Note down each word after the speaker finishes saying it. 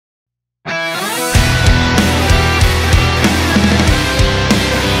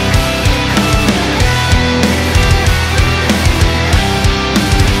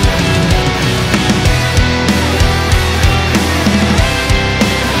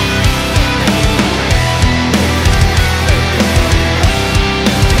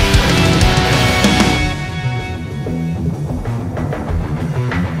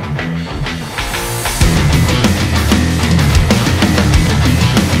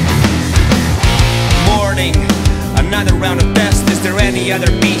the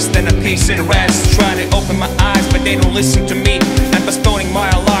other beast, then a piece in rest. Trying to open my eyes, but they don't listen to me. And postponing my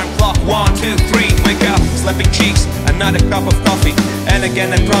alarm clock. 1, 2, 3, wake up, slapping cheeks, another cup of coffee. And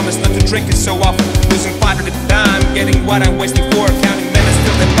again I promise not to drink it so often. Losing 5 at a time, getting what I'm wasting for. Counting minutes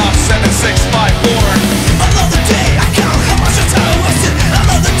till the clock 7, 6, 5, 4. Another day I